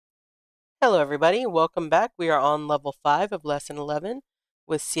Hello everybody, welcome back. We are on level 5 of lesson 11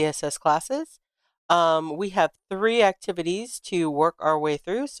 with CSS classes. We have 3 activities to work our way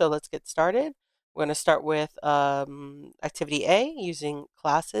through, so let's get started. We're going to start with activity A, using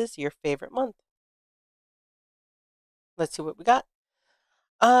classes, your favorite month. Let's see what we got.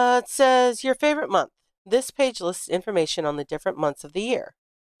 It says your favorite month. This page lists information on the different months of the year.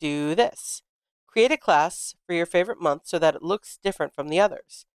 Do this. Create a class for your favorite month so that it looks different from the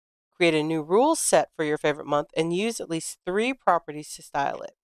others. Create a new rules set for your favorite month and use at least 3 properties to style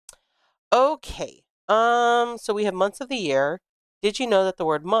it. Okay, so we have months of the year. Did you know that the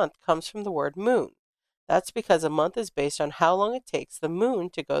word month comes from the word moon? That's because a month is based on how long it takes the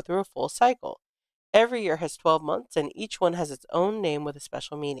moon to go through a full cycle. Every year has 12 months, and each one has its own name with a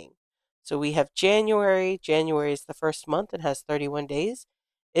special meaning. So we have January. January is the first month and has 31 days.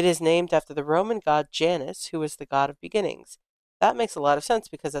 It is named after the Roman god Janus, who is the god of beginnings. That makes a lot of sense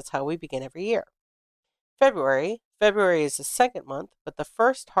because that's how we begin every year. February. February is the second month, but the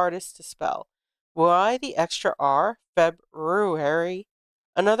first hardest to spell. Why the extra R? February.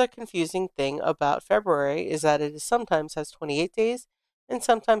 Another confusing thing about February is that it sometimes has 28 days and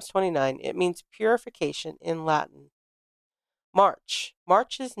sometimes 29. It means purification in Latin. March.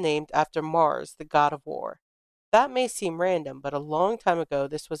 March is named after Mars, the god of war. That may seem random, but a long time ago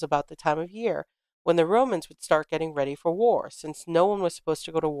this was about the time of year when the Romans would start getting ready for war, since no one was supposed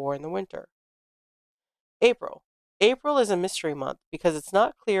to go to war in the winter. April. April is a mystery month because it's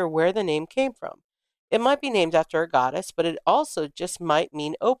not clear where the name came from. It might be named after a goddess, but it also just might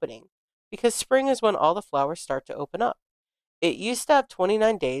mean opening, because spring is when all the flowers start to open up. It used to have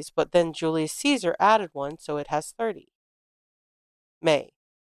 29 days, but then Julius Caesar added one, so it has 30. May.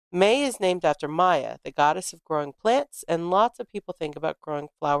 May is named after Maya, the goddess of growing plants, and lots of people think about growing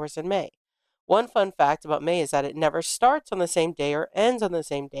flowers in May. One fun fact about May is that it never starts on the same day or ends on the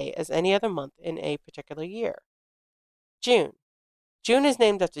same day as any other month in a particular year. June. June is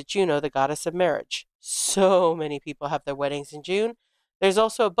named after Juno, the goddess of marriage. So many people have their weddings in June. There's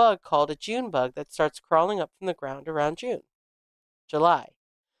also a bug called a June bug that starts crawling up from the ground around June. July.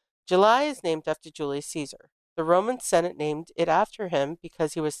 July is named after Julius Caesar. The Roman Senate named it after him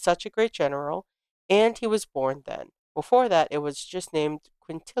because he was such a great general, and he was born then. Before that, it was just named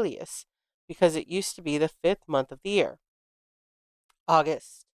Quintilius because it used to be the 5th month of the year.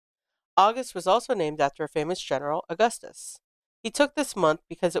 August. August was also named after a famous general, Augustus. He took this month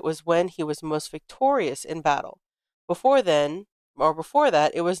because it was when he was most victorious in battle. Before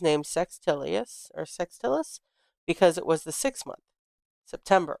that, it was named Sextilis because it was the 6th month.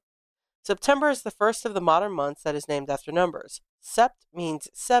 September. September is the first of the modern months that is named after numbers. Sept means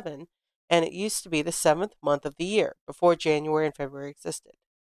 7, and it used to be the 7th month of the year, before January and February existed.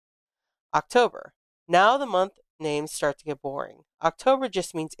 October. Now the month names start to get boring. October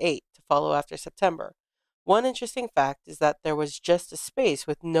just means 8, to follow after September. One interesting fact is that there was just a space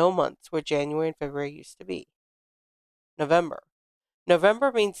with no months where January and February used to be. November.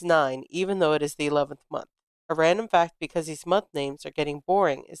 November means 9, even though it is the 11th month. A random fact because these month names are getting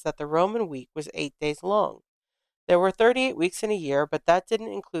boring is that the Roman week was 8 days long. There were 38 weeks in a year, but that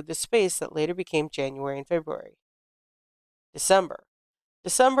didn't include the space that later became January and February. December.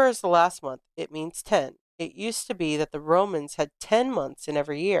 December is the last month. It means 10. It used to be that the Romans had 10 months in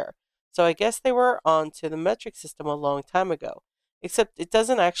every year, so I guess they were on to the metric system a long time ago. Except it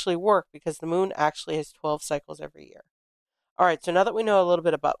doesn't actually work because the moon actually has 12 cycles every year. Alright, so now that we know a little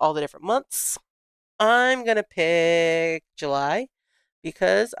bit about all the different months, I'm going to pick July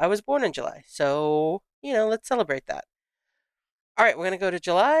because I was born in July. So, let's celebrate that. Alright, we're going to go to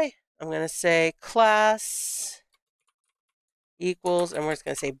July. I'm going to say class equals, and we're just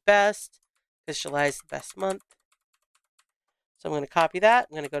going to say best because July is the best month. So I'm going to copy that.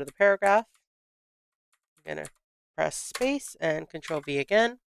 I'm going to go to the paragraph. I'm going to press space and Control V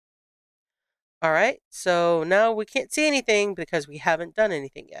again. Alright, so now we can't see anything because we haven't done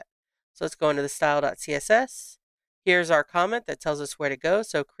anything yet. So let's go into the style.css. Here's our comment that tells us where to go.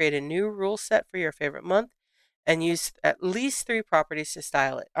 So create a new rule set for your favorite month and use at least 3 properties to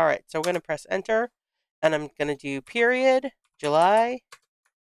style it. Alright, so we're going to press enter and I'm going to do period, July,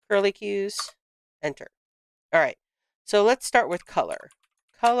 curly cues, enter. Alright, so let's start with color.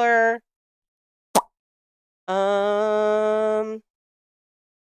 Color,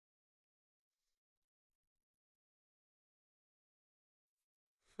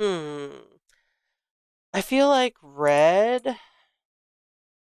 I feel like red.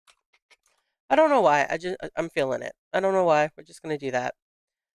 I don't know why. I'm feeling it. I don't know why. We're just going to do that.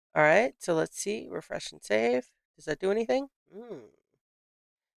 All right. So let's see. Refresh and save. Does that do anything?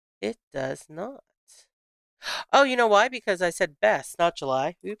 It does not. Oh, you know why? Because I said best, not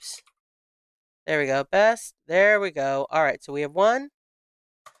July. Oops. There we go. Best. There we go. All right, so we have one.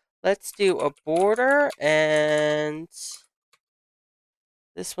 Let's do a border, and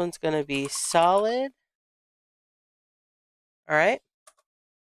this one's going to be solid. All right.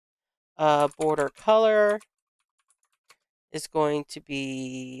 Border color is going to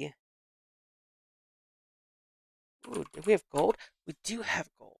be... Ooh, do we have gold? We do have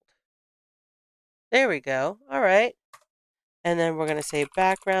gold. There we go. All right. And then we're going to say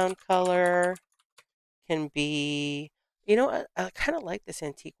background color can be... You know what? I kind of like this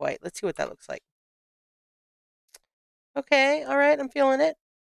antique white. Let's see what that looks like. Okay. All right. I'm feeling it.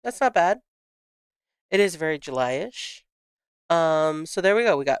 That's not bad. It is very July-ish. So there we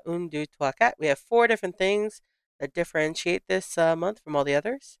go. We got un, deux, trois, quatre. We have 4 different things that differentiate this month from all the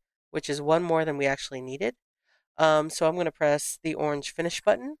others, which is one more than we actually needed. So I'm going to press the orange finish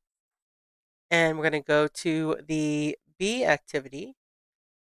button, and we're going to go to the B activity.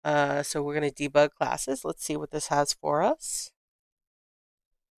 So we're going to debug classes. Let's see what this has for us.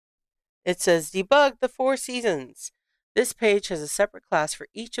 It says debug the 4 seasons. This page has a separate class for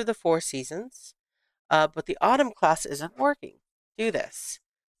each of the 4 seasons, but the autumn class isn't working. Do this.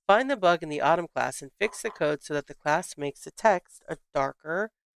 Find the bug in the autumn class and fix the code so that the class makes the text a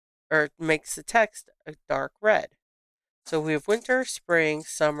darker, or makes the text a dark red. So we have winter, spring,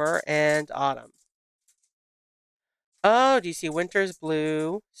 summer, and autumn. Oh, do you see winter is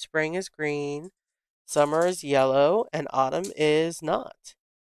blue, spring is green, summer is yellow, and autumn is not.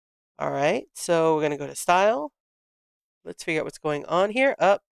 All right, so we're going to go to style. Let's figure out what's going on here.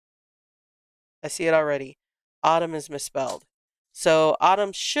 Up. I see it already. Autumn is misspelled. So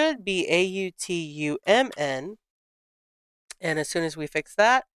autumn should be A-U-T-U-M-N. And as soon as we fix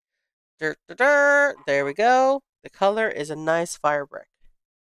that, there we go. The color is a nice fire brick.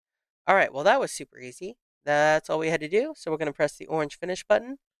 All right, well, that was super easy. That's all we had to do. So we're going to press the orange finish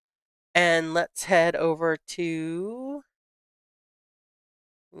button. And let's head over to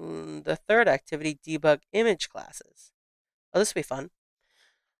the third activity, debug image classes. Oh, this will be fun.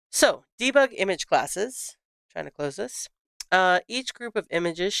 So, debug image classes. Trying to close this. Each group of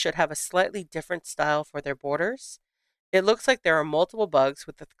images should have a slightly different style for their borders. It looks like there are multiple bugs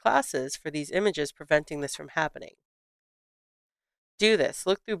with the classes for these images preventing this from happening. Do this.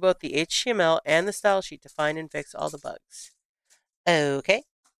 Look through both the HTML and the style sheet to find and fix all the bugs. Okay.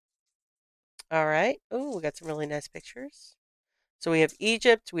 All right. Oh, we got some really nice pictures. So we have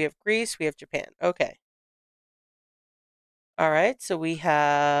Egypt, we have Greece, we have Japan. Okay. All right. So we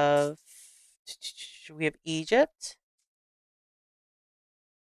have Egypt.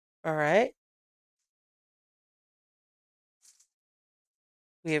 All right.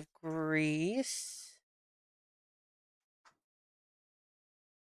 We have Greece.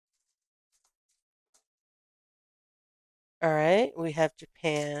 All right. We have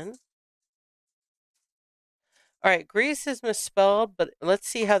Japan. All right. Greece is misspelled, but let's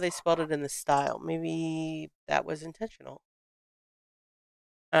see how they spelled it in the style. Maybe that was intentional.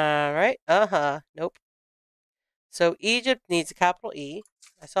 All right. Nope. So Egypt needs a capital E.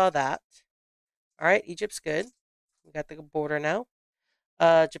 I saw that. All right. Egypt's good. We got the border now.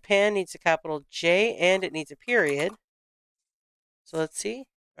 Japan needs a capital J and it needs a period. So let's see.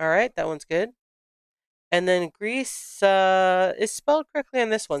 All right, that one's good. And then Greece is spelled correctly on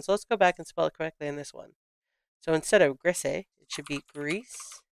this one. So let's go back and spell it correctly on this one. So instead of Greece, it should be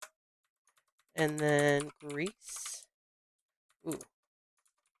Greece. And then Greece. Ooh.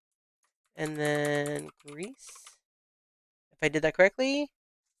 And then Greece. If I did that correctly,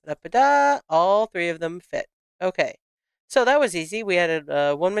 all 3 of them fit. Okay. So that was easy. We had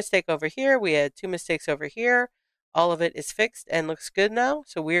 1 mistake over here. We had 2 mistakes over here. All of it is fixed and looks good now.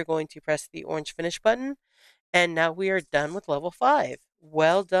 So we are going to press the orange finish button. And now we are done with level 5.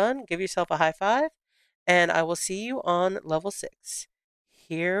 Well done. Give yourself a high five. And I will see you on level 6.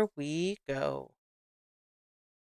 Here we go.